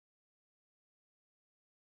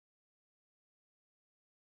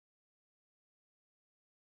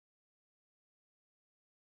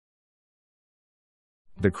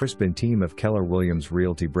The Crispin team of Keller Williams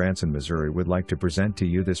Realty Branson, Missouri would like to present to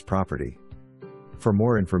you this property. For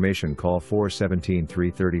more information, call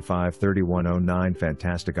 417-335-3109.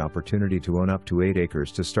 Fantastic opportunity to own up to 8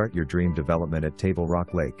 acres to start your dream development at Table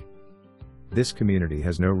Rock Lake. This community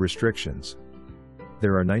has no restrictions.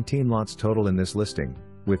 There are 19 lots total in this listing,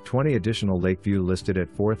 with 20 additional Lakeview listed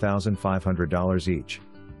at $4,500 each.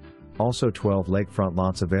 Also 12 lakefront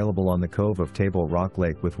lots available on the cove of Table Rock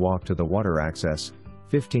Lake with walk to the water access,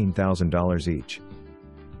 $15,000 each.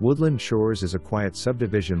 Woodland Shores is a quiet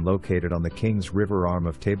subdivision located on the Kings River arm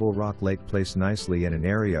of Table Rock Lake, placed nicely in an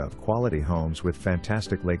area of quality homes with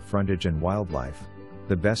fantastic lake frontage and wildlife,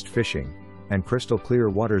 the best fishing, and crystal clear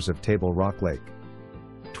waters of Table Rock Lake.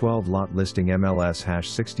 12 lot listing MLS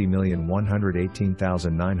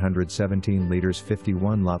 #60,118,917 liters.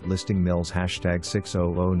 51 lot listing mills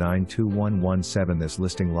 #600921117. This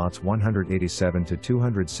listing lots 187 to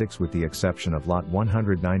 206 with the exception of lot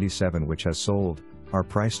 197 which has sold, are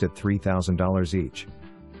priced at $3,000 each.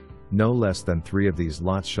 No less than 3 of these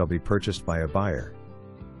lots shall be purchased by a buyer.